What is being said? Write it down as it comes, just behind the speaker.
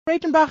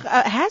Breitenbach,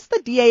 has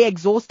the DA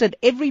exhausted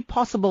every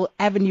possible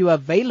avenue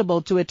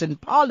available to it in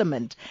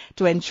Parliament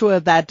to ensure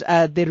that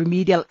the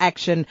remedial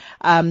action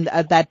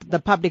that the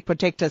public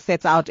protector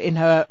sets out in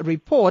her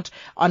report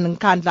on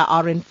Nkandla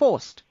are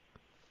enforced?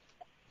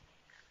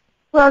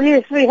 Well,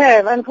 yes, we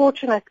have.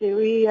 Unfortunately,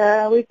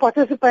 we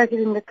participated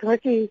in the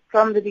committee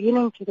from the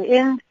beginning to the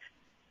end.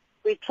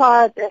 We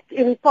tried at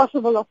every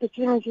possible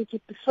opportunity to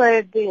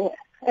persuade the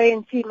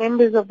ANC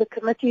members of the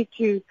committee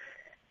to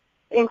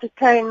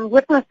entertain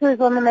witnesses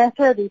on the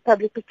matter, the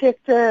public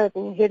protector,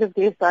 the head of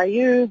the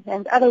SIU,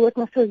 and other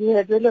witnesses who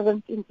had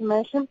relevant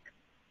information.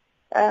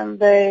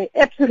 They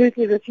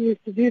absolutely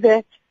refused to do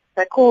that.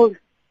 They called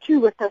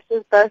 2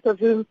 witnesses, both of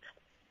whom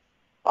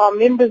are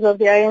members of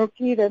the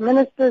ANC, they're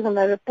ministers, and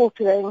they report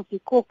to the ANC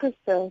caucus,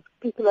 so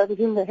people over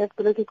whom they have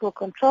political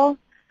control.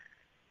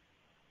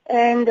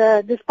 And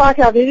despite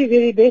our very,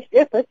 very best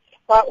efforts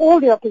by all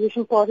the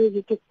opposition parties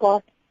who took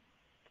part,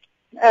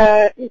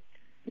 it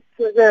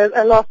was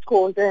a lost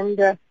cause,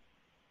 and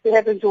we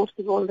have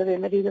exhausted all the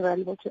remedies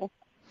available to us.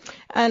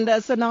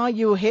 And so now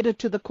you're headed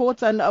to the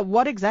courts, and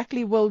what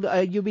exactly will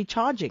you be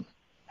charging?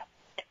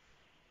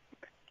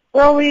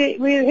 Well,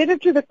 we're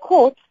headed to the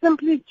courts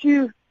simply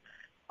to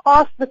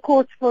ask the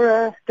courts for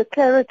a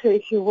declarator,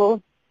 if you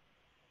will,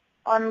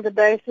 on the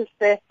basis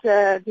that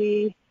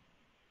the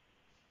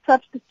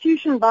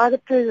substitution by the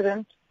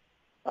President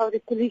of the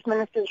Police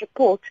Minister's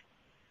report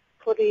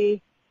for the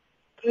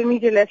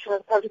remedial action of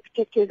the Public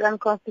Protector is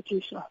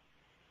unconstitutional.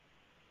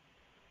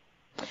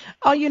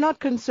 Are you not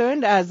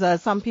concerned,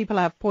 as some people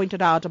have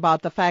pointed out,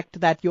 about the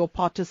fact that your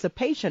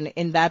participation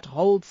in that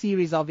whole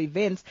series of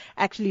events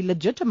actually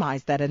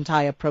legitimized that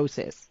entire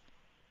process?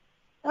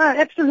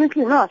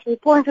 Absolutely not. We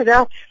pointed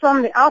out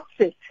from the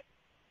outset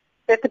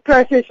that the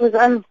process was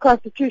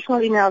unconstitutional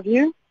in our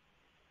view,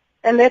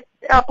 and that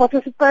our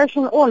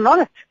participation or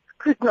not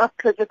could not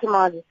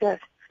legitimize it.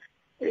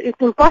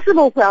 It's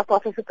impossible for our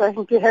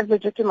participation to have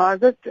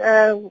legitimized it.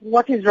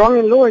 What is wrong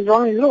in law is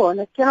wrong in law, and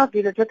it cannot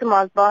be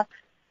legitimized by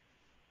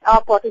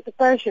our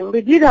participation.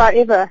 We did,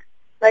 however,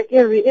 make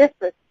every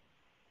effort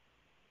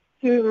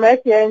to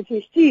make the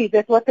ANC see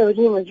that what they were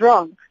doing was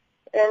wrong,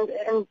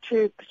 and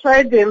to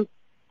persuade them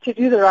to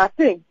do the right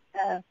thing.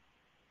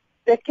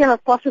 That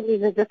cannot possibly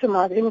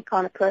legitimize any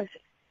kind of process.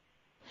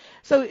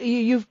 So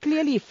you've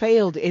clearly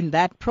failed in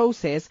that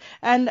process.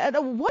 And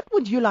what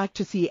would you like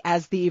to see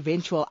as the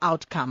eventual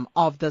outcome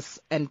of this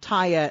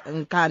entire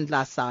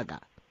Nkandla saga?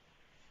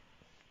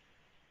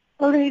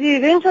 Well, the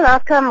eventual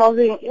outcome of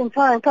the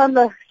entire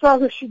Nkandla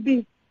saga should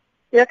be,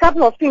 there are a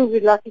couple of things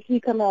we'd like to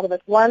see come out of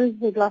it. One,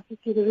 we'd like to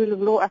see the rule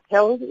of law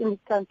upheld in this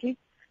country.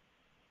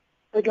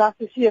 We'd like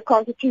to see a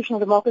constitutional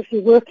democracy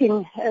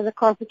working as a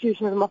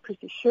constitutional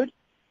democracy should.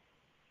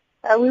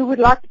 We would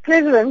like the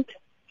President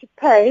to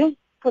pay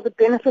for the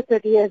benefit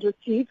that he has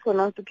received for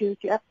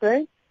non-security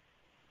upgrades,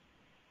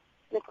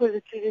 because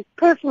it's his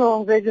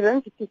personal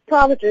residence, it's his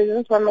private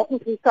residence. One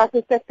mustn't lose sight of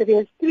the fact that he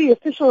has 3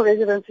 official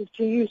residences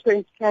to use for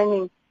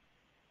entertaining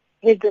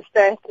heads of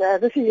state.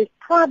 This is his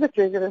private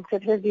residence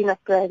that has been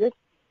upgraded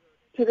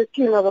to the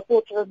tune of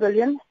 $250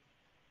 million.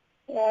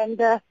 And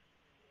so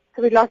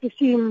we'd like to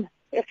see him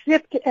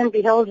accept and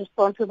be held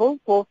responsible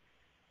for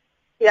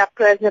the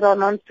upgrades that are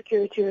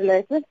non-security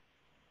related.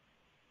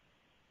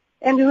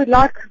 And we would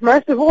like,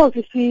 most of all,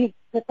 to see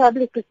the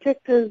public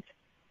protector's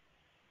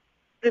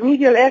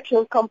remedial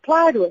action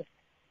complied with,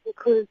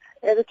 because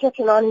as a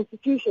chapter 9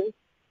 institution,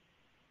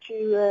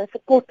 to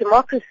support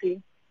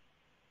democracy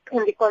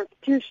and the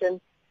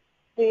Constitution,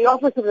 the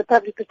office of the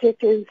public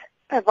protector is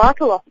a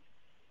vital office.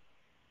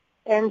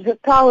 And her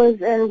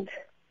powers and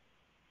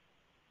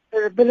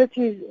her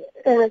abilities,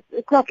 and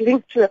it's not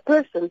linked to a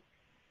person,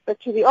 but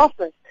to the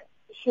office,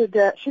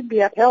 should be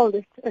upheld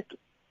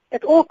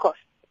at all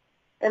costs.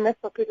 And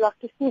that's what we'd like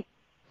to see.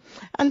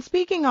 And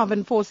speaking of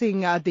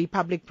enforcing the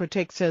public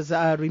protector's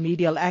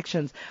remedial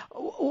actions,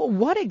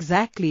 what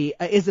exactly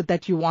is it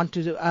that you want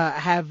to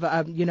have,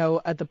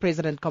 the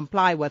President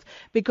comply with?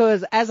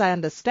 Because as I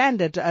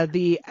understand it,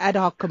 the ad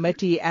hoc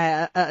committee's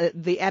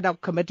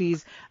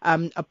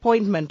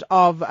appointment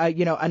of,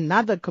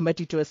 another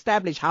committee to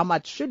establish how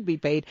much should be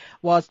paid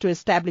was to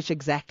establish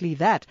exactly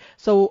that.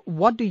 So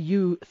what do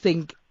you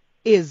think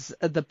is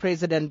the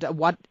President,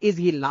 what is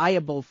he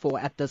liable for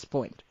at this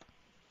point?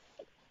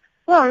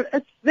 Well,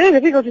 it's very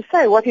difficult to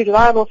say what he's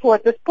liable for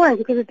at this point,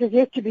 because it is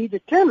yet to be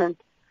determined.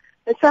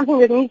 It's something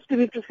that needs to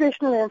be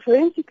professionally and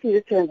forensically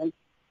determined.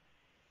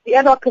 The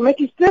ad hoc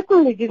committee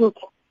certainly didn't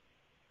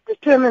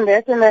determine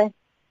that, and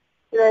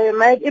they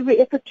made every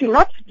effort to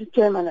not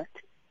determine it.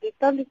 The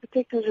public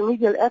protector's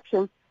remedial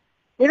action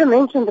never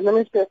mentioned the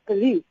Minister of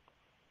Police.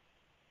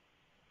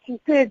 She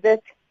said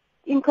that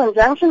in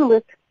conjunction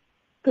with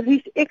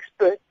police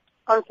experts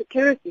on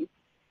security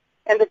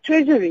and the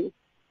Treasury,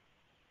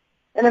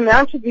 an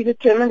amount should be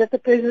determined that the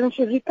President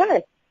should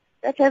repay.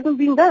 That hasn't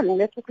been done, and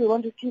that's what we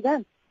want to see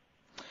done.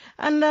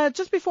 And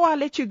just before I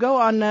let you go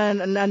on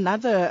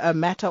another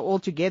matter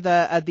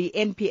altogether, the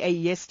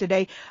NPA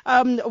yesterday,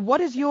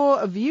 what is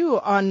your view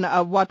on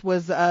what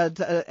was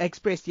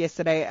expressed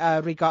yesterday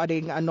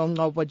regarding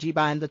Nhleko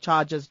Wajiba and the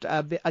charges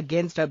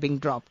against her being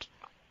dropped?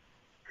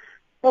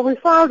 Well, we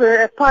filed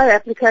a prior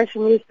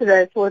application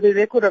yesterday for the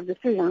record of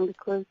decision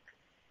because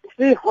it's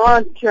very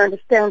hard to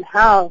understand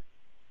how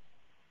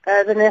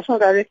the National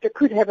Director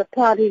could have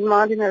applied his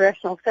mind in a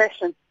rational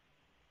fashion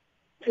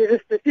to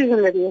this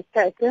decision that he has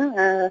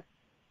taken.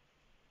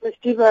 Ms.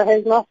 Jiba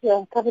has not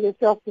covered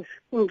herself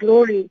in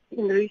glory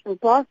in the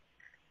recent past.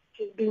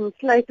 She's been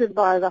slated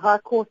by the High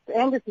Court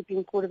and the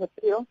Supreme Court of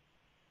Appeal.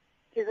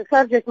 She's a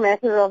subject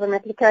matter of an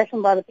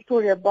application by the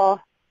Pretoria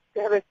Bar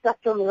to have a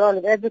structure on the role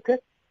of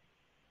advocate.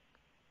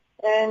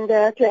 And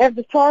to have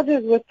the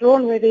charges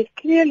withdrawn where there's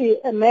clearly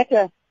a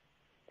matter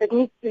that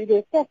needs to be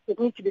assessed, that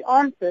needs to be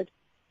answered,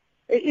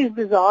 it is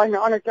bizarre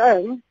on its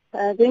own.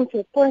 Then to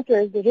appoint her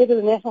as the head of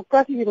the National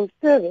Prosecuting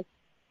Service,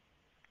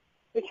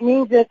 which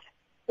means that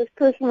this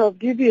person of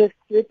dubious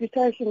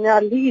reputation now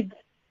leads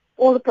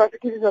all the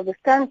prosecutors of this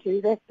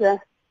country. It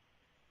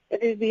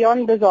is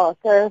beyond bizarre.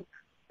 So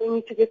we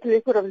need to get the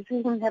record of the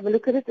decision, have a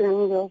look at it, and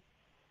we'll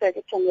take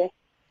it from there.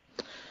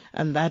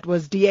 And that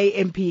was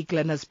DAMP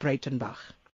Glenys Breitenbach.